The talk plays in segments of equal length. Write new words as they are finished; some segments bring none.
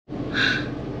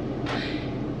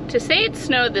To say it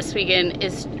snowed this weekend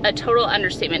is a total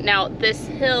understatement. Now, this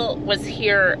hill was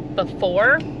here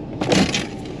before.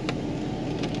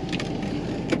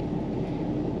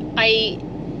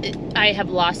 I have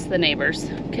lost the neighbors,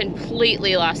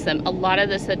 completely lost them. A lot of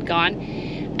this had gone.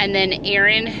 And then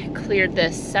Aaron cleared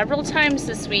this several times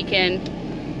this weekend.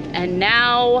 And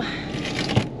now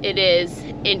it is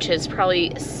inches,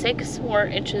 probably 6 more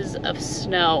inches of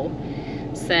snow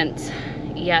since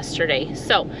yesterday.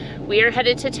 So we are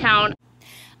headed to town.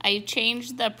 I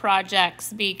changed the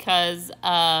projects because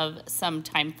of some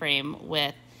time frame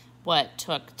with what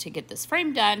took to get this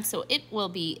frame done, so it will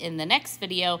be in the next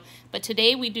video. But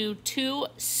today we do 2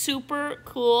 super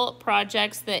cool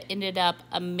projects that ended up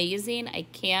amazing. I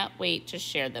can't wait to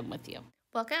share them with you.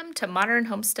 Welcome to Modern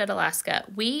Homestead Alaska.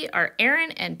 We are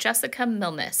Aaron and Jessica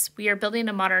Milnes. We are building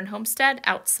a modern homestead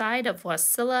outside of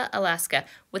Wasilla, Alaska,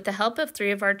 with the help of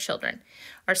 3 of our children.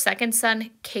 Our second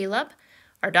son, Caleb,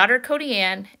 our daughter, Cody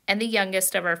Ann, and the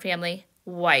youngest of our family,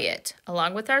 Wyatt,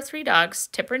 along with our 3 dogs,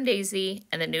 Tipper and Daisy,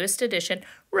 and the newest addition,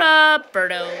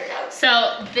 Roberto.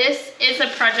 So this is a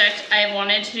project I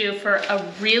wanted to do for a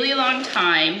really long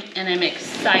time, and I'm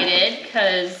excited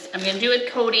because I'm gonna do it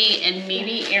with Cody, and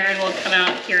maybe Aaron will come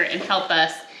out here and help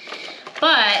us.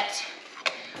 But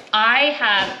I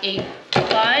have a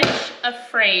bunch of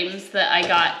frames that I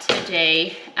got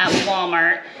today at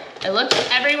Walmart. I looked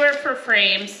everywhere for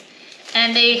frames,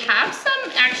 and they have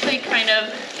some actually kind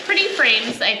of pretty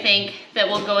frames, I think, that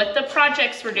will go with the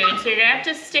projects we're doing. So you're gonna have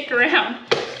to stick around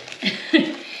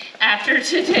after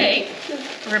today.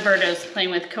 Roberto's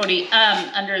playing with Cody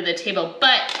under the table.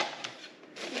 But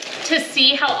to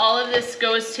see how all of this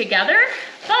goes together.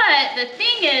 But the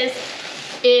thing is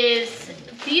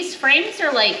these frames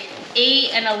are like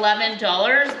 $8 and $11.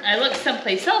 I looked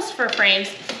someplace else for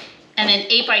frames, and an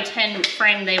 8x10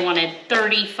 frame, they wanted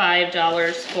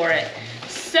 $35 for it.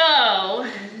 So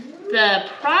the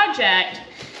project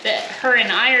that her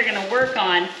and I are gonna work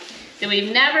on that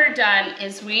we've never done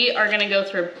is we are gonna go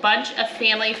through a bunch of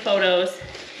family photos,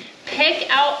 pick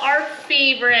out our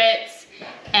favorites,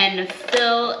 and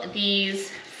fill these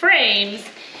frames.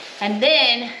 And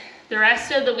then the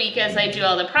rest of the week, as I do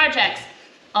all the projects,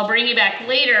 I'll bring you back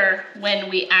later when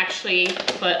we actually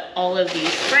put all of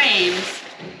these frames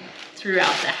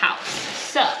throughout the house.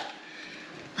 So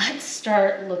let's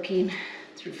start looking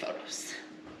through photos.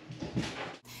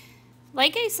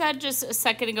 Like I said just a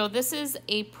second ago, this is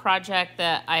a project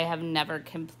that I have never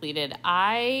completed.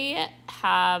 I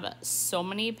have so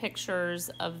many pictures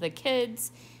of the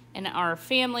kids and our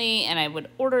family, and I would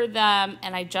order them,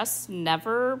 and I just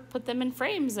never put them in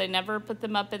frames. I never put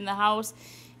them up in the house.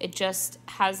 It just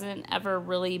hasn't ever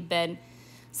really been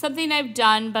something I've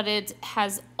done, but it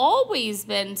has always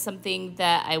been something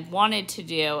that I wanted to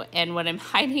do. And what I'm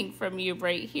hiding from you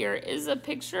right here is a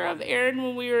picture of Aaron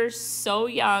when we were so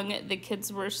young. The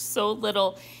kids were so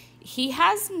little. He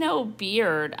has no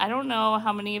beard. I don't know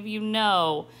how many of you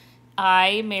know.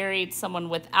 I married someone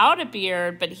without a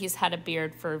beard, but he's had a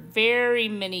beard for very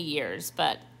many years,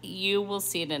 but you will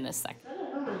see it in a second.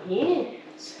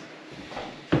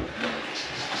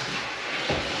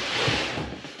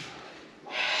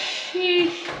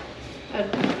 All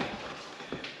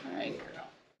right, girl.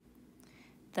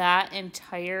 That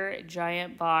entire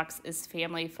giant box is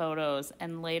family photos,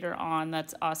 and later on,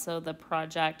 that's also the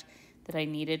project that I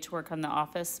needed to work on the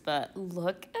office. But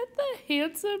look at the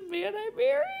handsome man I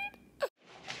married.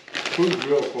 Who's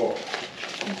real cool?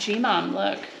 G-Mom,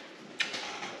 look.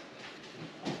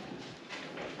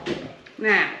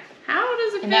 Now, how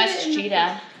does it? And that's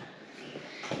Gita.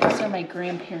 Those are my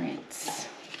grandparents.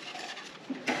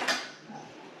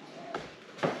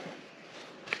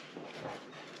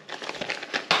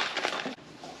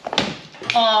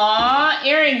 Aw,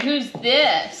 Aaron, who's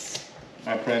this?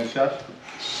 My princess.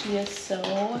 She is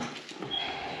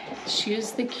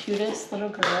the cutest little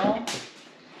girl.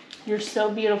 You're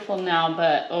so beautiful now,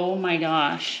 but oh my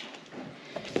gosh.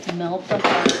 Melt the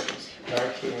heart.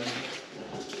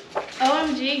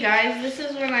 OMG, guys, this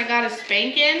is when I got a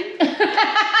spanking. This is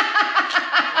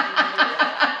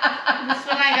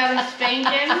when I got a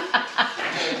spanking.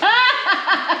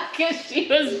 Because she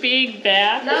was being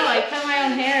bad? No, I cut my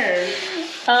own hair.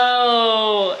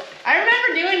 Oh. I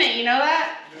remember doing it, you know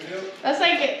that? That's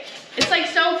like, it's like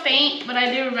so faint, but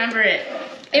I do remember it.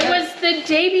 It was the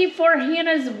day before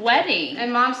Hannah's wedding.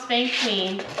 And Mom spanked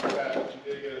me.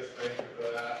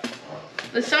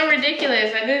 It's so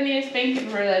ridiculous. I didn't need a spanking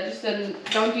for that. Just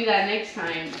don't do that next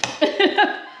time.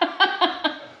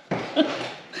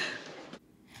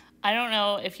 I don't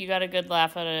know if you got a good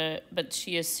laugh at it, but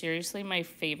she is seriously my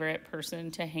favorite person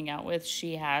to hang out with.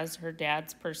 She has her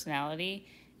dad's personality,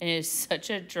 and is such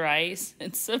a dry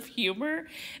sense of humor.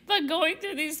 But going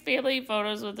through these family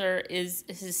photos with her is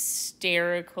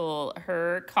hysterical.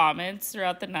 Her comments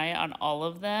throughout the night on all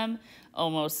of them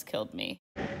almost killed me.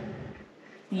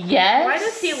 Yes. Why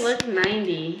does he look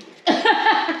 90?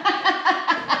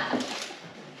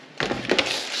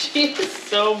 She is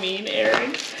so mean,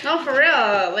 Erin. No, for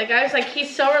real. Like, I was like,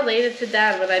 he's so related to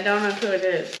Dad, but I don't know who it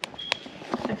is.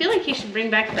 I feel like he should bring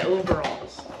back the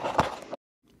overalls.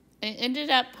 I ended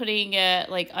up putting it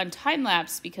like on time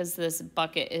lapse because this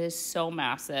bucket is so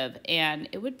massive, and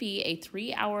it would be a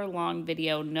 3-hour long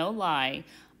video, no lie,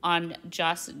 on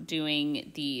just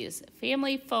doing these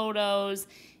family photos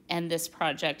and this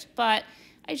project. But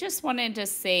I just wanted to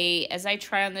say, as I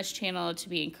try on this channel to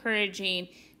be encouraging,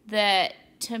 that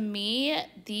to me,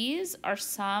 these are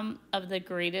some of the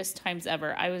greatest times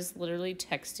ever. I was literally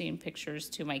texting pictures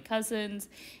to my cousins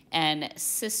and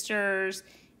sisters,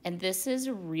 and this is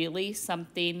really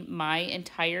something my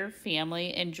entire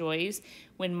family enjoys.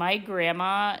 When my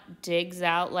grandma digs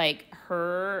out like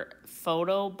her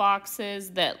photo boxes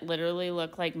that literally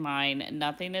look like mine,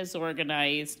 nothing is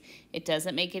organized. It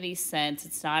doesn't make any sense.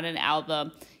 It's not an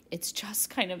album. It's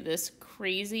just kind of this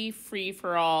crazy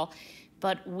free-for-all,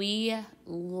 but we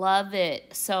love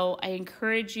it. So I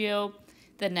encourage you,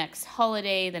 the next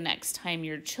holiday, the next time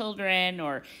your children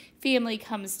or family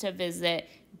comes to visit,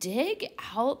 dig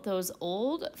out those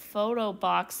old photo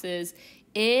boxes.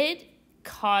 It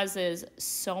causes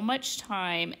so much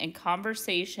time and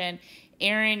conversation.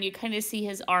 Aaron, you kind of see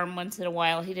his arm once in a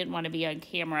while. He didn't want to be on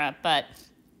camera, but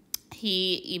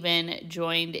he even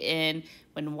joined in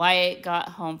when Wyatt got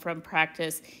home from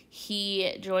practice.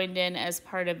 He joined in as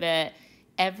part of it.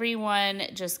 Everyone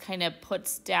just kind of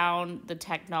puts down the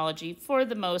technology for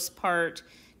the most part.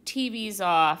 TV's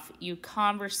off, you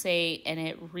conversate, and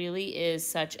it really is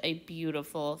such a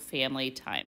beautiful family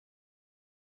time.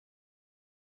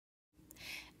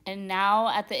 And now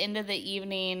at the end of the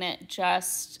evening,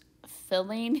 just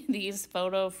filling these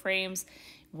photo frames,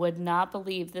 would not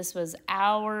believe this was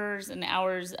hours and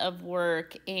hours of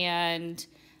work, and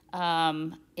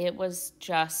it was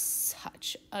just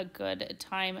such a good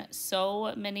time.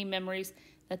 So many memories.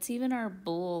 That's even our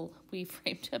bull. We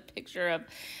framed a picture of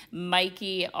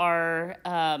Mikey, our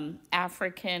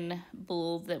African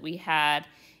bull that we had,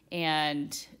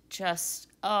 and just,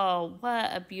 oh, what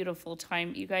a beautiful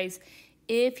time. You guys,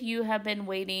 if you have been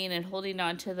waiting and holding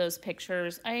on to those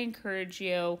pictures, I encourage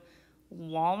you.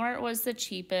 Walmart was the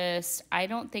cheapest. I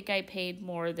don't think I paid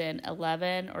more than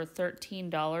 $11 or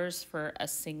 $13 for a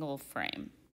single frame.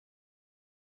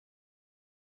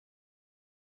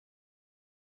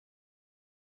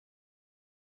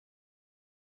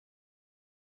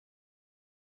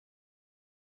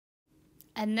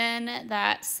 And then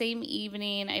that same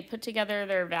evening, I put together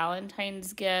their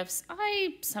Valentine's gifts.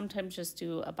 I sometimes just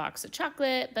do a box of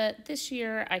chocolate, but this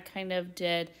year I kind of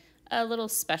did a little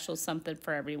special something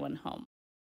for everyone home.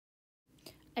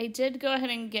 I did go ahead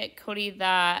and get Cody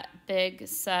that big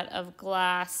set of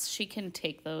glass. She can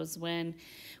take those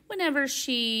whenever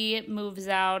she moves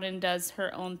out and does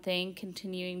her own thing,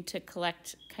 continuing to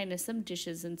collect kind of some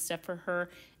dishes and stuff for her.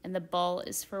 And the ball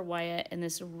is for Wyatt in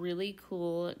this really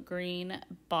cool green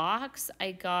box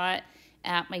I got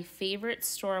at my favorite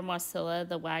store in Wasilla,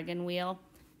 the Wagon Wheel.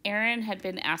 Aaron had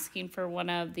been asking for one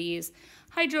of these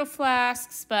hydro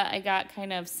flasks, but I got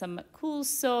kind of some cool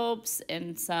soaps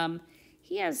and some,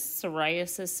 he has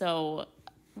psoriasis, so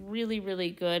really,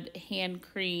 really good hand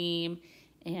cream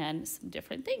and some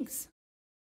different things.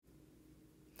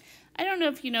 I don't know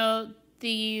if you know,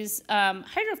 these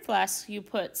hydro flasks, you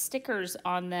put stickers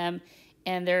on them,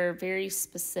 and they're very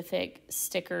specific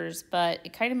stickers, but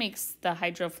it kind of makes the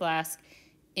hydro flask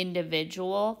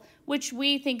individual, which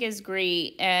we think is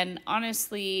great. And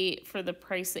honestly, for the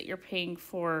price that you're paying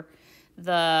for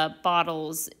the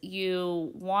bottles,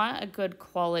 you want a good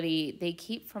quality. They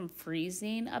keep from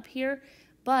freezing up here,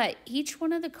 but each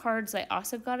one of the cards I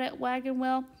also got at Wagon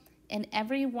Wheel, and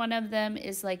every one of them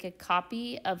is like a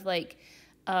copy of like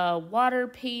a water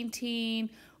painting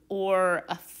or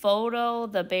a photo.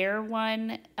 The bear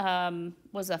one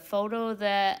was a photo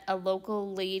that a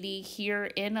local lady here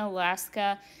in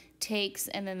Alaska takes,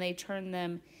 and then they turn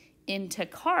them into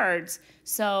cards.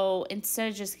 So instead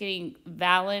of just getting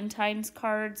Valentine's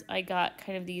cards, I got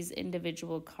kind of these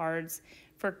individual cards.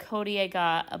 For Cody, I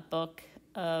got a book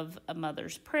of a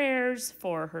mother's prayers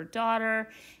for her daughter,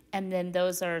 and then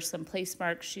those are some place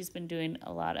marks. She's been doing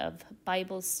a lot of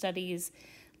Bible studies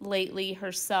lately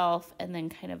herself, and then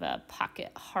kind of a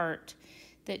pocket heart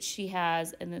that she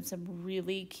has, and then some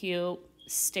really cute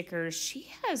stickers.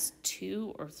 She has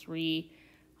 2 or 3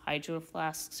 hydro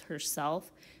flasks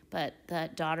herself, but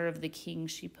that Daughter of the King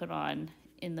she put on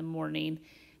in the morning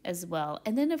as well.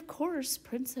 And then, of course,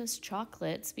 Princess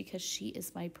Chocolates, because she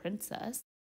is my princess.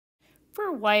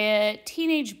 For Wyatt,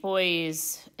 teenage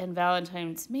boys and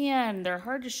Valentine's, man, they're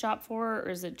hard to shop for, or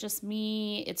is it just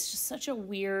me? It's just such a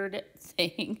weird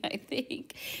thing, I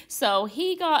think. So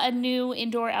he got a new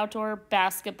indoor-outdoor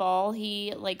basketball.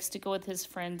 He likes to go with his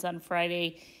friends on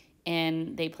Friday,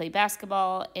 and they play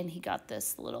basketball, and he got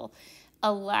this little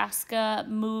Alaska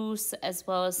mousse as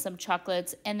well as some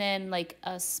chocolates, and then like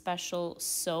a special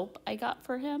soap I got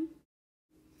for him.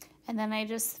 And then I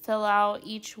just fill out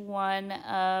each one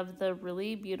of the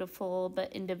really beautiful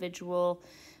but individual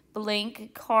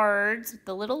blank cards,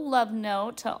 the little love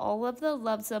note to all of the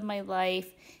loves of my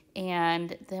life.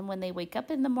 And then when they wake up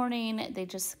in the morning, they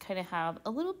just kind of have a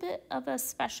little bit of a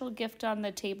special gift on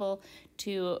the table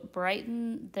to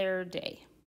brighten their day.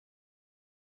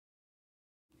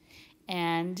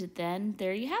 And then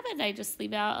there you have it. I just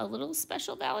leave out a little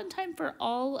special Valentine for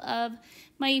all of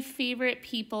my favorite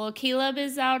people. Caleb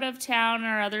is out of town.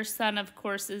 Our other son, of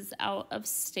course, is out of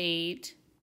state.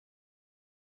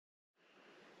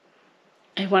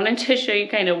 I wanted to show you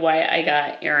kind of why I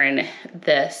got Aaron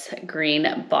this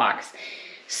green box.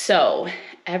 So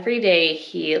every day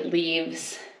he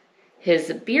leaves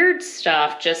his beard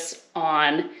stuff just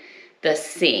on the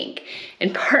sink.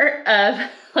 And part of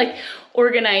like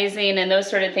organizing and those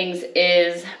sort of things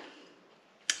is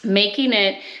making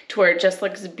it to where it just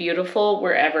looks beautiful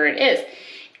wherever it is.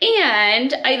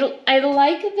 And I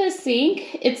like the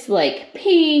sink. It's like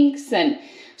pinks and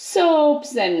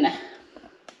soaps and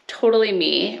totally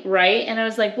me, right? And I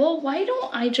was like, well, why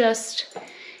don't I just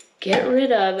get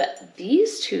rid of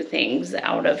these two things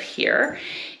out of here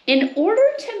in order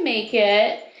to make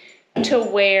it to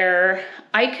where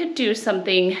I could do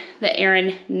something that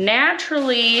Aaron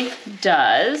naturally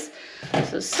does.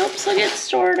 So soaps will get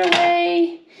stored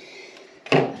away.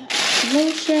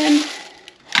 Lotion.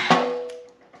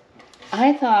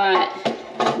 I thought,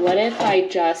 what if I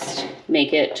just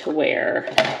make it to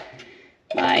where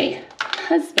my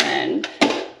husband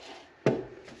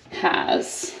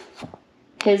has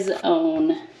his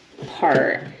own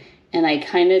part. And I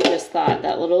kind of just thought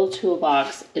that little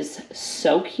toolbox is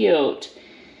so cute,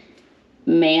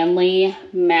 manly,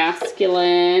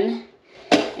 masculine,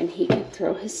 and he could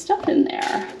throw his stuff in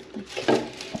there. Like,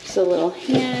 just a little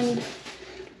hand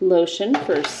lotion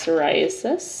for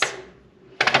psoriasis.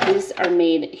 These are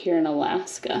made here in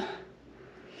Alaska.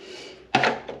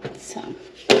 So,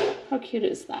 how cute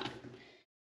is that?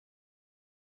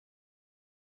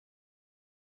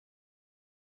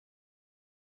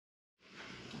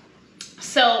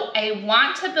 So I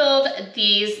want to build,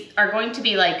 these are going to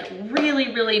be like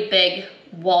really, really big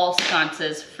wall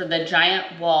sconces for the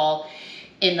giant wall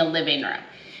in the living room.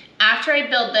 After I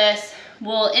build this,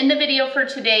 we'll end the video for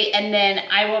today, and then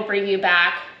I will bring you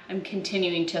back. I'm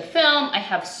continuing to film. I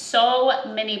have so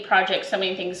many projects, so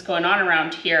many things going on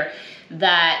around here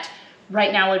that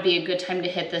right now would be a good time to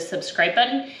hit the subscribe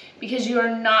button, because you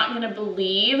are not gonna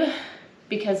believe,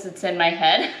 because it's in my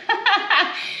head,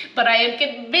 but I am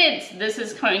convinced this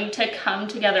is going to come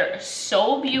together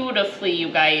so beautifully, you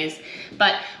guys.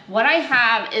 But what I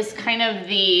have is kind of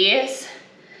these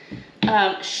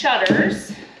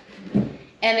shutters,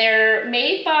 and they're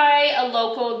made by a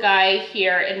local guy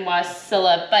here in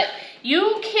Wasilla, but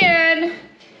you can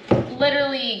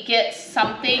literally get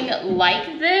something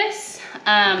like this,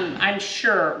 I'm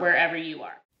sure, wherever you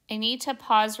are. I need to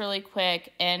pause really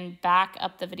quick and back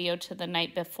up the video to the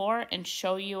night before and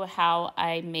show you how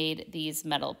I made these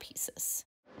metal pieces.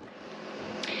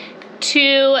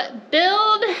 To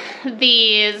build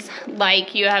these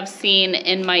like you have seen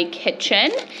in my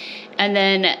kitchen, and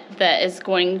then that is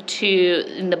going to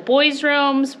in the boys'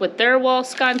 rooms with their wall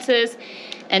sconces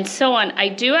and so on, I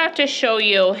do have to show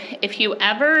you, if you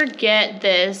ever get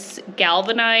this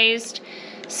galvanized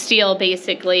steel,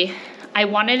 basically, I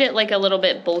wanted it like a little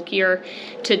bit bulkier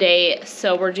today,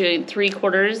 so we're doing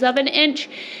 3/4 of an inch.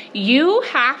 You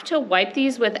have to wipe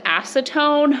these with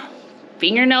acetone,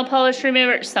 fingernail polish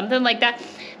remover, something like that.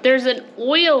 There's an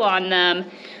oil on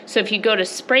them, so if you go to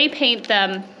spray paint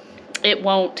them, it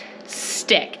won't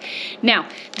stick. Now,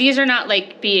 these are not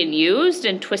like being used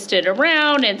and twisted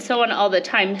around and so on all the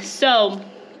time, so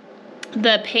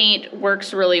the paint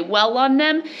works really well on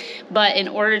them, but in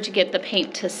order to get the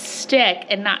paint to stick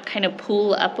and not kind of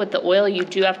pool up with the oil, you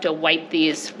do have to wipe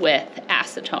these with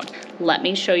acetone. Let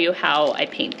me show you how I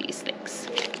paint these things.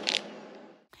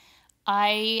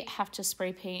 I have to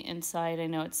spray paint inside. I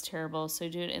know it's terrible, so I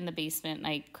do it in the basement and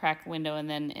I crack a window, and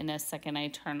then in a second I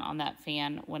turn on that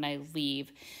fan when I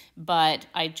leave. But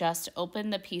I just open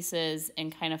the pieces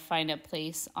and kind of find a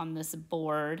place on this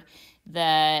board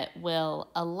that will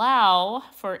allow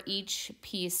for each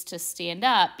piece to stand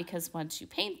up, because once you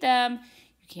paint them,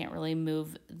 you can't really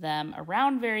move them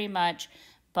around very much.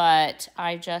 But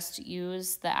I just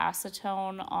use the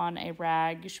acetone on a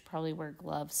rag. You should probably wear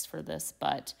gloves for this,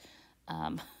 but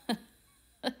I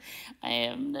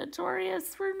am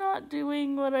notorious for not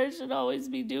doing what I should always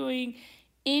be doing.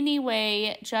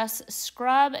 Anyway, just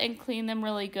scrub and clean them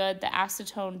really good. The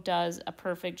acetone does a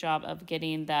perfect job of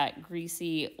getting that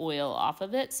greasy oil off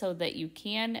of it so that you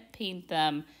can paint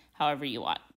them however you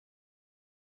want.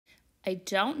 I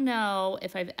don't know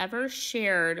if I've ever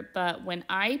shared, but when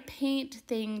I paint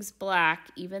things black,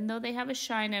 even though they have a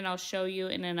shine, and I'll show you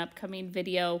in an upcoming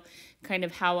video kind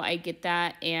of how I get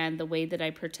that and the way that I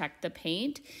protect the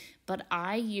paint, but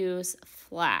I use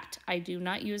flat. I do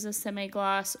not use a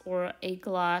semi-gloss or a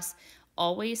gloss,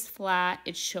 always flat.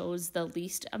 It shows the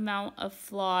least amount of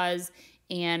flaws,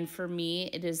 and for me,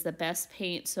 it is the best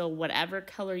paint. So whatever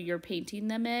color you're painting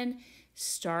them in,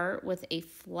 start with a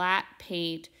flat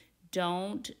paint.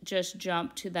 Don't just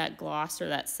jump to that gloss or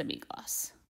that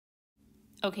semi-gloss.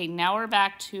 Okay, now we're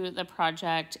back to the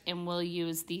project, and we'll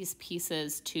use these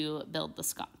pieces to build the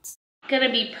sconce.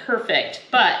 Gonna be perfect,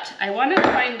 but I want to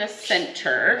find the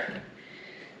center.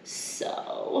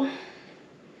 So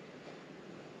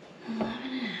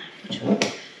 11.5, which will be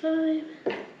 5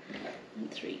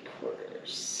 3/4.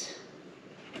 So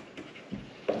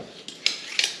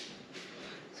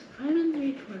 5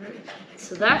 3/4.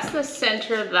 So that's the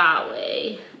center that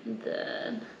way. And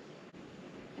then,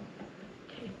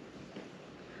 okay.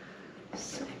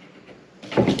 So.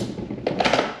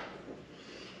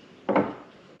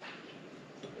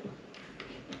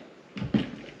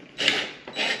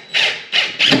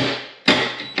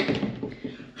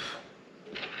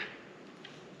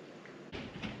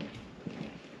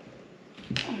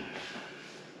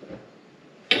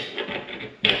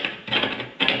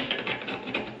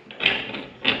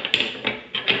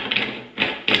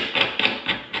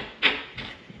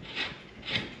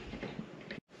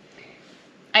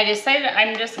 I decided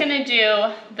I'm just gonna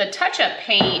do the touch-up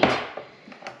paint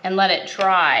and let it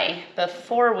dry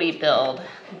before we build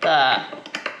the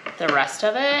rest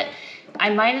of it. I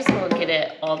might as well get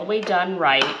it all the way done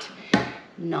right,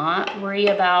 not worry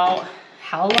about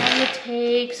how long it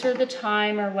takes or the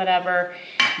time or whatever,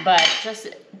 but just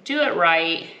do it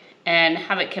right and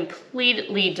have it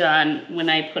completely done when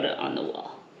I put it on the wall.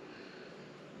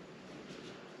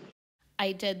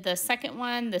 I did the second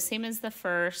one the same as the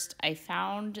first. I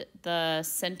found the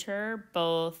center,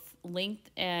 both length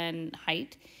and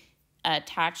height,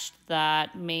 attached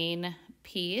that main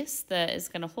piece that is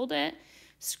going to hold it,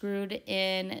 screwed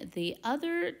in the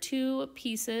other two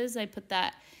pieces. I put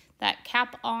that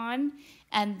cap on,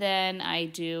 and then I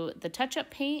do the touch-up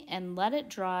paint and let it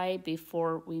dry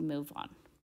before we move on.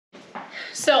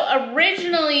 So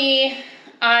originally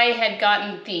I had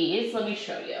gotten these. Let me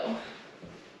show you.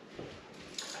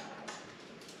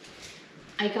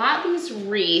 I got these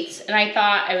wreaths, and I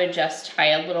thought I would just tie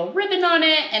a little ribbon on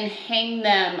it and hang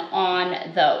them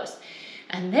on those.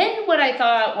 And then what I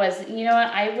thought was, you know what,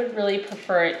 I would really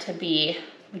prefer it to be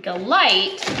like a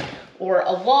light or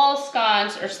a wall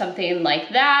sconce or something like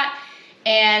that,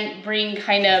 and bring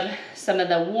kind of some of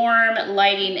the warm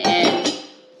lighting in.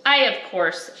 I, of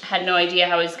course, had no idea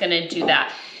how I was gonna do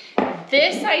that.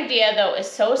 This idea, though, is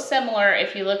so similar,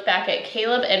 if you look back at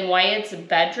Caleb and Wyatt's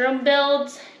bedroom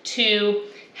builds, to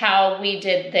how we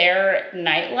did their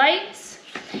night lights.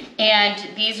 And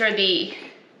these are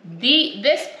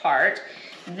this part.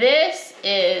 This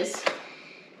is,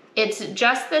 it's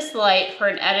just this light for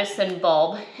an Edison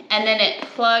bulb, and then it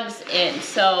plugs in.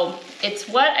 So it's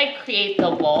what I create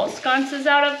the wall sconces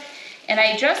out of. And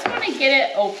I just want to get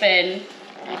it open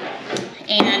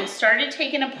and started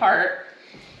taking apart.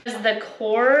 The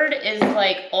cord is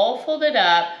like all folded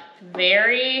up,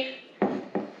 very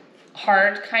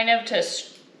hard kind of to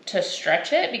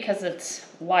stretch it because it's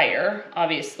wire,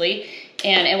 obviously,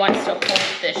 and it wants to hold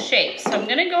this shape. So I'm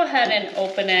gonna go ahead and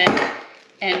open it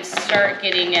and start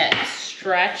getting it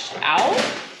stretched out.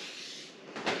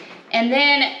 And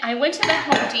then I went to the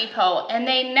Home Depot, and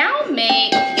they now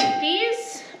make,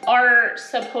 these are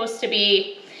supposed to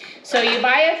be, so you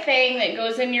buy a thing that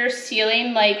goes in your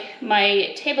ceiling, like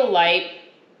my table light,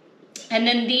 and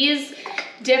then these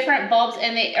different bulbs,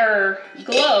 and they are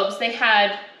globes. They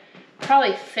had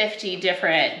probably 50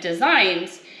 different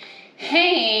designs,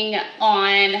 hang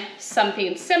on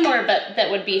something similar, but that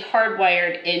would be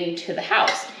hardwired into the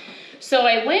house. So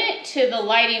I went to the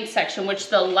lighting section, which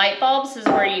the light bulbs is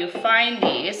where you find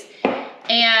these,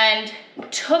 and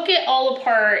took it all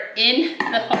apart in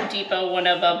the Home Depot, one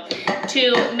of them,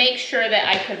 to make sure that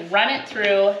I could run it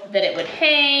through, that it would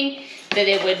hang, that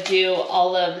it would do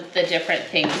all of the different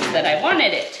things that I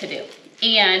wanted it to do.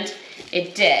 And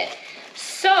it did.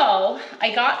 So I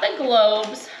got the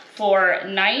globes for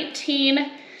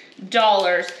 $19,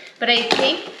 but I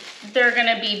think they're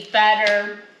gonna be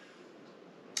better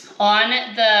on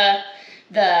the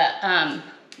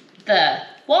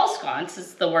wall sconce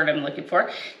is the word I'm looking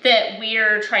for, that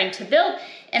we're trying to build.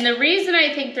 And the reason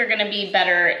I think they're gonna be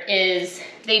better is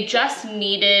they just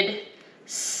needed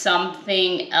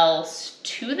something else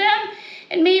to them.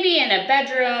 And maybe in a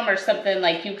bedroom or something,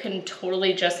 like you can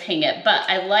totally just hang it. But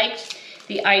I liked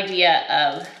the idea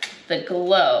of the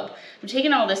globe. I'm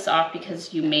taking all this off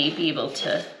because you may be able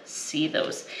to see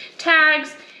those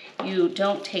tags. You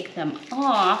don't take them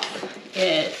off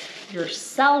if you're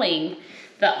selling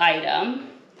the item.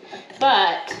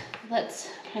 But let's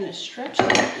kind of stretch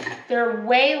them. They're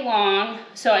way long,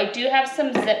 so I do have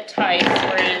some zip ties. So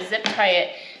we're gonna zip tie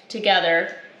it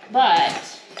together.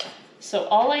 But, so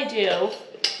all I do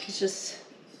is just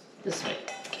this way.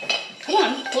 Come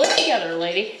on, pull it together,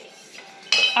 lady.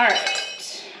 All right.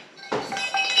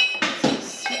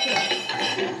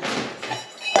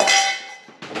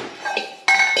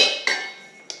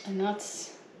 And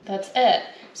that's it.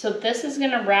 So this is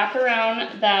gonna wrap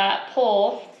around that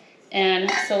pole.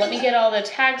 And so let me get all the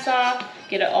tags off,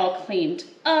 get it all cleaned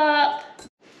up.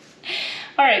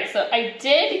 All right, so I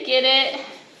did get it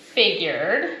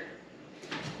figured.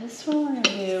 This one we're gonna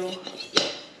do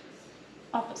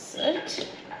opposite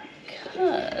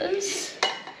because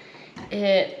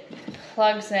it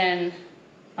plugs in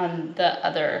on the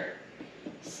other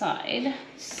side.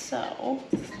 So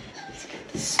let's get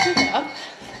this stood up.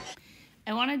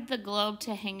 I wanted the globe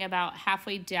to hang about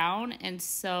halfway down, and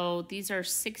so these are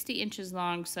 60 inches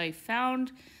long, so I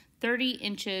found 30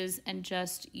 inches and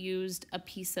just used a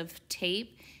piece of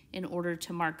tape in order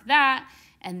to mark that,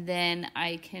 and then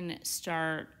I can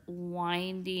start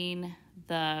winding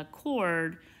the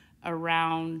cord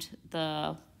around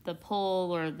the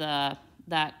pole or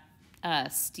that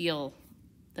steel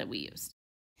that we used.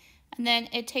 And then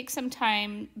it takes some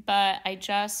time, but I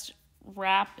just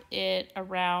wrap it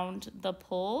around the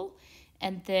pole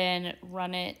and then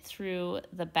run it through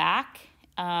the back.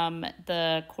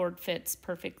 The cord fits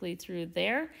perfectly through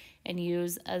there, and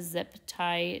use a zip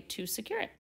tie to secure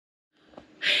it.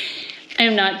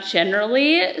 I'm not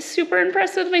generally super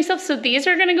impressed with myself, so these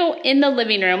are gonna go in the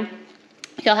living room.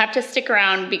 You'll have to stick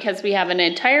around because we have an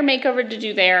entire makeover to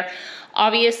do there.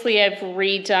 Obviously, I've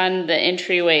redone the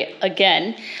entryway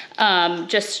again,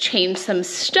 just changed some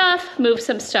stuff, moved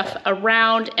some stuff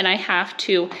around, and I have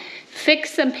to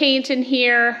fix some paint in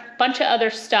here, bunch of other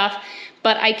stuff,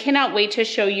 but I cannot wait to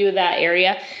show you that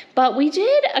area. But we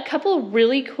did a couple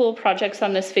really cool projects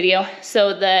on this video,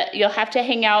 so that you'll have to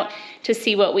hang out to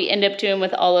see what we end up doing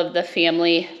with all of the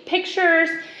family pictures.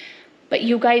 But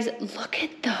you guys, look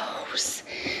at those.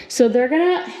 So they're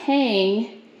gonna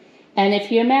hang, and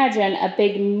if you imagine a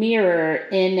big mirror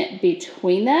in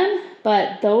between them,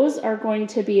 but those are going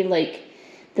to be like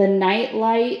the night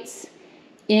lights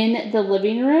in the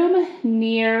living room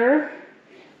near,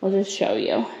 I'll just show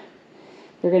you.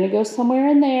 They're gonna go somewhere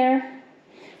in there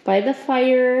by the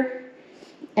fire,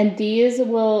 and these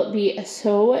will be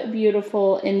so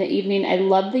beautiful in the evening. I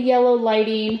love the yellow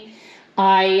lighting.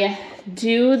 I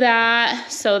do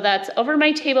that, so that's over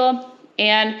my table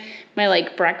and my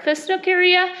like breakfast nook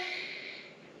area,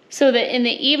 so that in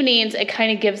the evenings it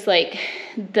kind of gives like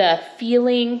the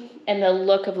feeling and the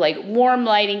look of like warm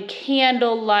lighting,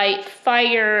 candlelight,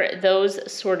 fire,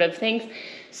 those sort of things.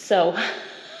 So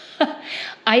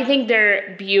I think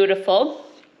they're beautiful.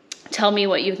 Tell me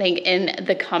what you think in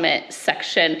the comment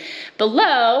section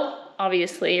below.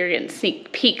 Obviously, you're getting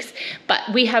sneak peeks, but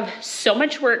we have so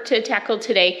much work to tackle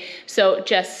today. So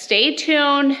just stay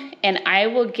tuned, and I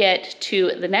will get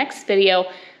to the next video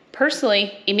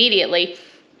personally immediately,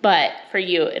 but for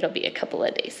you, it'll be a couple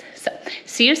of days. So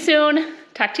see you soon.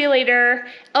 Talk to you later.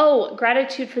 Oh,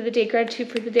 gratitude for the day,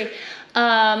 gratitude for the day.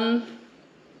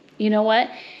 You know what?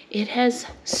 It has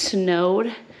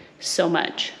snowed so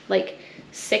much, like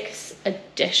 6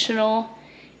 additional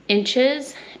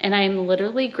inches, and I'm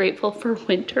literally grateful for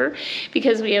winter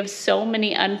because we have so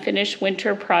many unfinished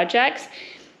winter projects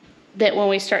that when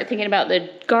we start thinking about the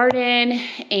garden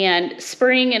and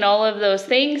spring and all of those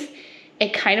things,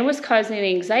 it kind of was causing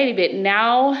anxiety, but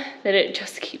now that it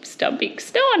just keeps dumping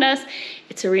snow on us,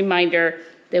 it's a reminder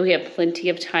that we have plenty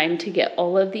of time to get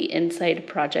all of the inside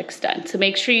projects done. So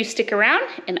make sure you stick around,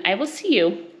 and I will see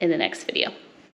you in the next video.